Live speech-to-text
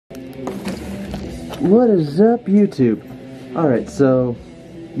What is up, YouTube? Alright, so,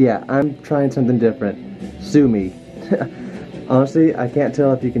 yeah, I'm trying something different. Sue me. Honestly, I can't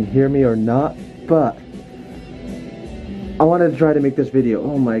tell if you can hear me or not, but I wanted to try to make this video.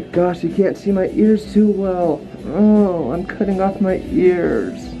 Oh my gosh, you can't see my ears too well. Oh, I'm cutting off my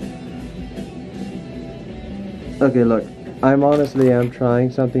ears. Okay, look, I'm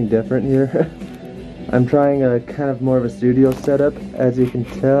trying something different here. I'm trying a kind of more of a studio setup. As you can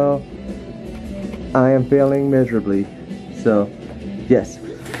tell, I am failing miserably. So, yes.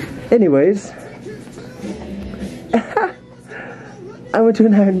 Anyways, I went to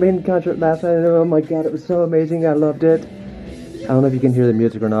an Iron Maiden concert last night and oh my god, it was so amazing. I loved it. I don't know if you can hear the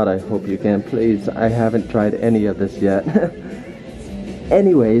music or not. I hope you can. Please, I haven't tried any of this yet.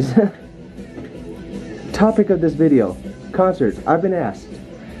 Anyways, topic of this video, concerts. I've been asked,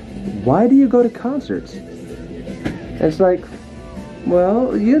 why do you go to concerts? And it's like,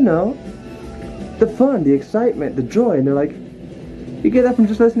 well, you know, the fun, the excitement, the joy. And they're like, you get that from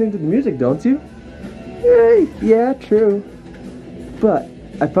just listening to the music, don't you? Yeah, true. But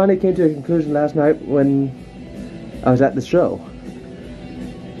I finally came to a conclusion last night when I was at the show.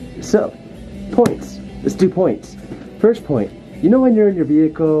 So, points. Let's do points. First point, you know when you're in your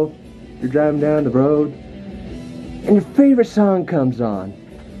vehicle, you're driving down the road, and your favorite song comes on.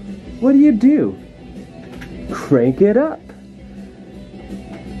 What do? Crank it up.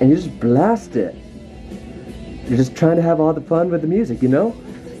 And you just blast it. You're just trying to have all the fun with the music, you know?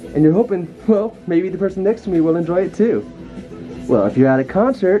 And you're hoping, well, maybe the person next to me will enjoy it too. Well, if you're at a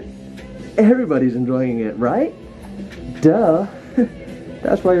concert, everybody's enjoying it, right? Duh.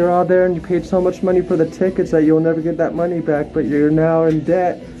 That's why you're all there and you paid so much money for the tickets that you'll never get that money back, but you're now in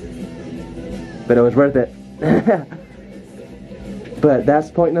debt. But it was worth it. But that's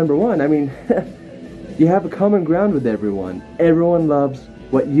point number one. I mean, you have a common ground with everyone. Everyone loves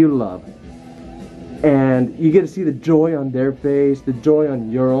what you love. And you get to see the joy on their face, the joy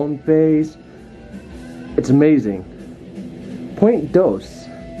on your own face. It's amazing. Point dos.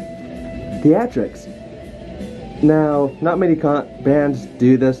 Theatrics. Now, not many bands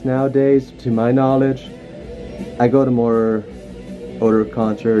do this nowadays, to my knowledge. I go to more older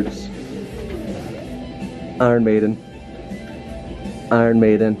concerts. Iron Maiden. Iron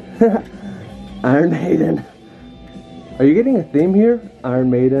Maiden. Iron Maiden. Are you getting a theme here? Iron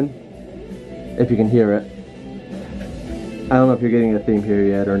Maiden. If you can hear it. I don't know if you're getting a theme here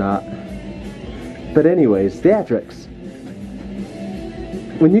yet or not. But anyways, theatrics.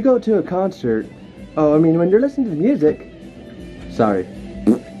 When you go to a concert, when you're listening to the music, sorry.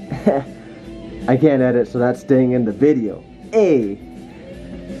 I can't edit, so that's staying in the video. Hey!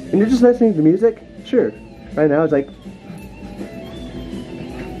 And you're just listening to the music, sure. Right now it's like,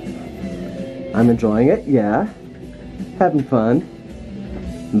 I'm enjoying it, yeah. Having fun.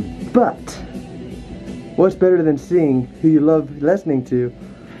 But what's better than seeing who you love listening to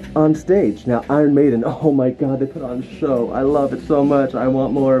on stage? Now, Iron Maiden, oh my god, they put on a show. I love it so much. I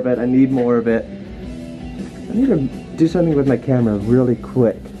want more of it. I need more of it. I need to do something with my camera really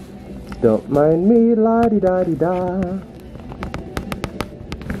quick. Don't mind me, la-di-da-di-da.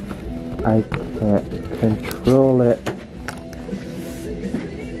 I can't control it.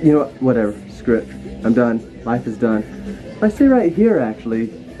 You know what? Whatever. Screw it. I'm done. Life is done. If I stay right here,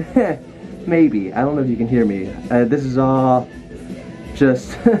 actually, maybe. I don't know if you can hear me. This is all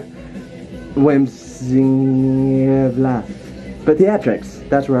just whimsy, blah. But theatrics,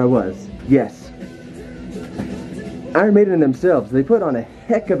 that's where I was. Yes. Iron Maiden themselves, they put on a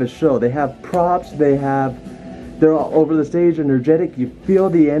heck of a show. They have props, they're all over the stage, energetic. You feel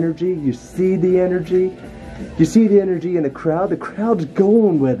the energy, you see the energy. You see the energy in the crowd. The crowd's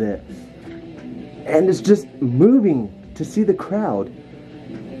going with it. And it's just moving to see the crowd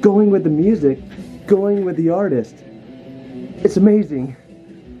going with the music, going with the artist. It's amazing.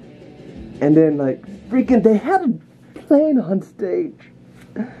 And then, like, freaking, they had a plane on stage.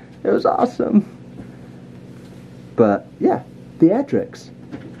 It was awesome. But, yeah, theatrics.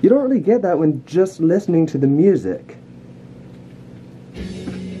 You don't really get that when just listening to the music.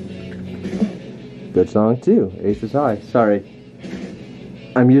 Good song, too. Ace is High. Sorry.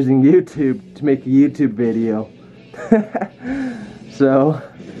 I'm using YouTube to make a YouTube video. So,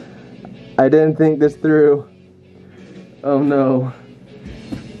 I didn't think this through. Oh no.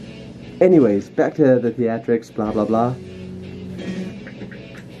 Anyways, back to the theatrics, blah blah blah.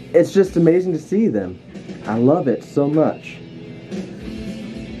 It's just amazing to see them. I love it so much.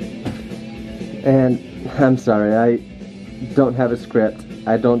 And I'm sorry, I don't have a script.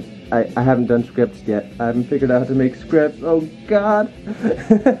 I haven't done scripts yet. I haven't figured out how to make scripts. Oh god.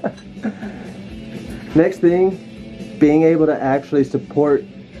 Next thing, being able to actually support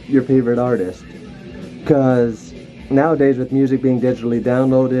your favorite artist. Because nowadays with music being digitally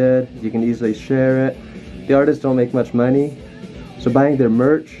downloaded, you can easily share it. The artists don't make much money, so buying their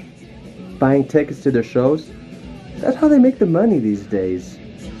merch, buying tickets to their shows, that's how they make the money these days.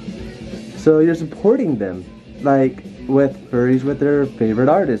 So you're supporting them, like with furries with their favorite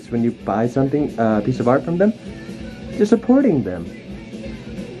artists. When you buy something, a piece of art from them, you're supporting them.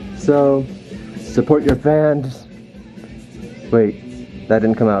 So support your fans. Wait, that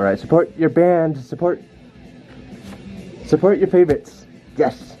didn't come out right. Support your band. Support your favorites.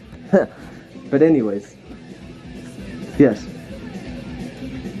 Yes. But anyways, yes.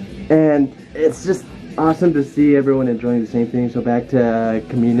 And it's just awesome to see everyone enjoying the same thing. So back to a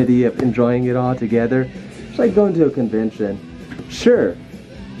community of enjoying it all together. It's like going to a convention. Sure,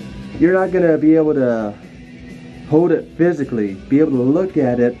 you're not gonna be able to hold it physically, be able to look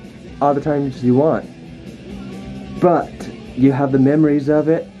at it all the times you want, but you have the memories of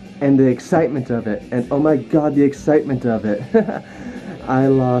it and the excitement of it, and oh my god, the excitement of it. I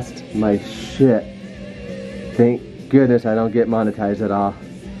lost my shit. Thank goodness I don't get monetized at all,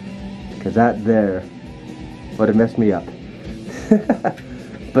 because that there would have messed me up.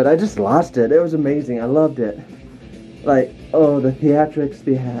 But I just lost it. It was amazing. I loved it. Like, oh, the theatrics,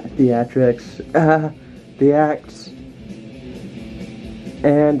 the acts,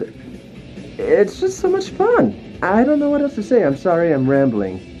 and it's just so much fun. I don't know what else to say. I'm sorry I'm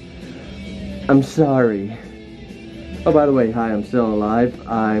rambling. I'm sorry. Oh, by the way, hi, I'm still alive.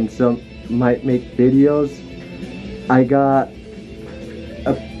 I'm still might make videos. I got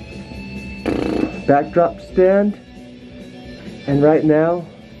a backdrop stand, and right now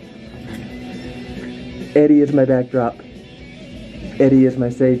Eddie is my backdrop. Eddie is my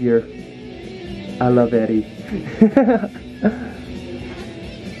savior. I love Eddie.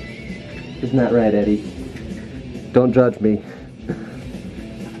 Isn't that right, Eddie? Don't judge me.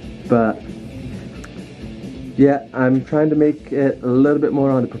 But yeah, I'm trying to make it a little bit more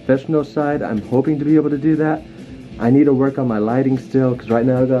on the professional side. I'm hoping to be able to do that. I need to work on my lighting still, because right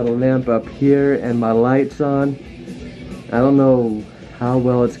now I've got a lamp up here and my light's on. I don't know how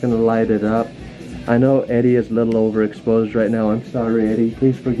well it's going to light it up. I know Eddie is a little overexposed right now. I'm sorry, Eddie.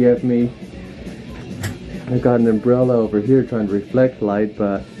 Please forgive me. I've got an umbrella over here trying to reflect light,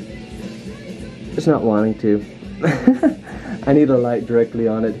 but it's not wanting to. I need a light directly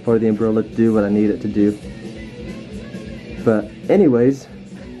on it for the umbrella to do what I need it to do. But anyways,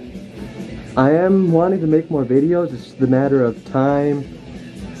 I am wanting to make more videos. It's just a matter of time,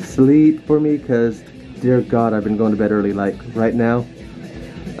 sleep for me, because dear God, I've been going to bed early. Like right now,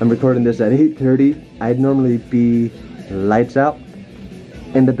 I'm recording this at 8:30. I'd normally be lights out,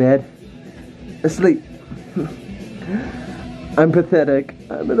 in the bed, asleep. I'm pathetic.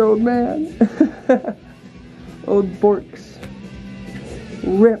 I'm an old man. Old Borks.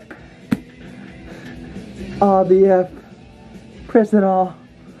 Rip. Aw, the F. Press it all.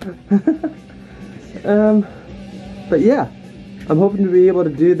 But yeah, I'm hoping to be able to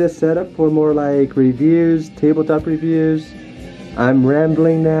do this setup for more like reviews, tabletop reviews. I'm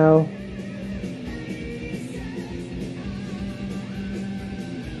rambling now.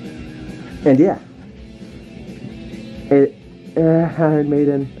 And yeah, Iron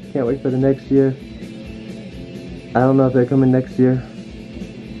Maiden, can't wait for the next year. I don't know if they're coming next year.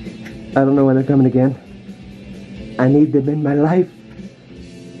 I don't know when they're coming again. I need them in my life.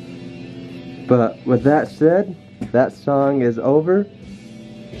 But with that said, that song is over.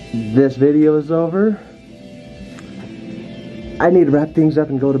 This video is over. I need to wrap things up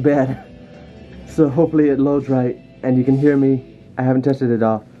and go to bed. So hopefully it loads right and you can hear me. I haven't tested it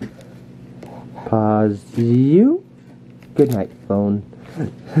off. Pause you. Good night, phone.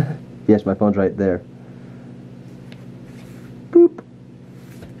 Yes, my phone's right there. Boop.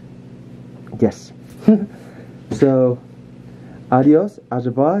 Yes. So, adios, au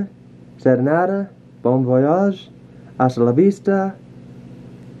revoir, serenata, bon voyage, hasta la vista,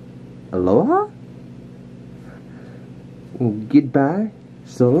 aloha, goodbye,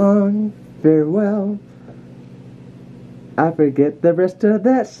 so long, farewell. I forget the rest of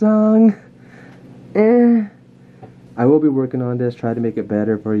that song. I will be working on this, try to make it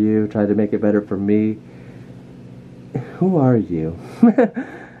better for you, try to make it better for me. Who are you?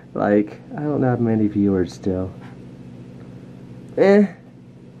 Like, I don't have many viewers still.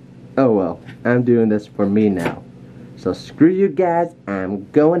 Oh well, I'm doing this for me now. So screw you guys, I'm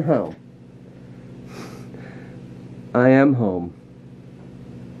going home. I am home.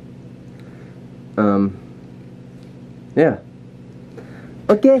 Yeah.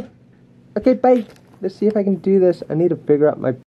 Okay, bye. Let's see if I can do this. I need to figure out my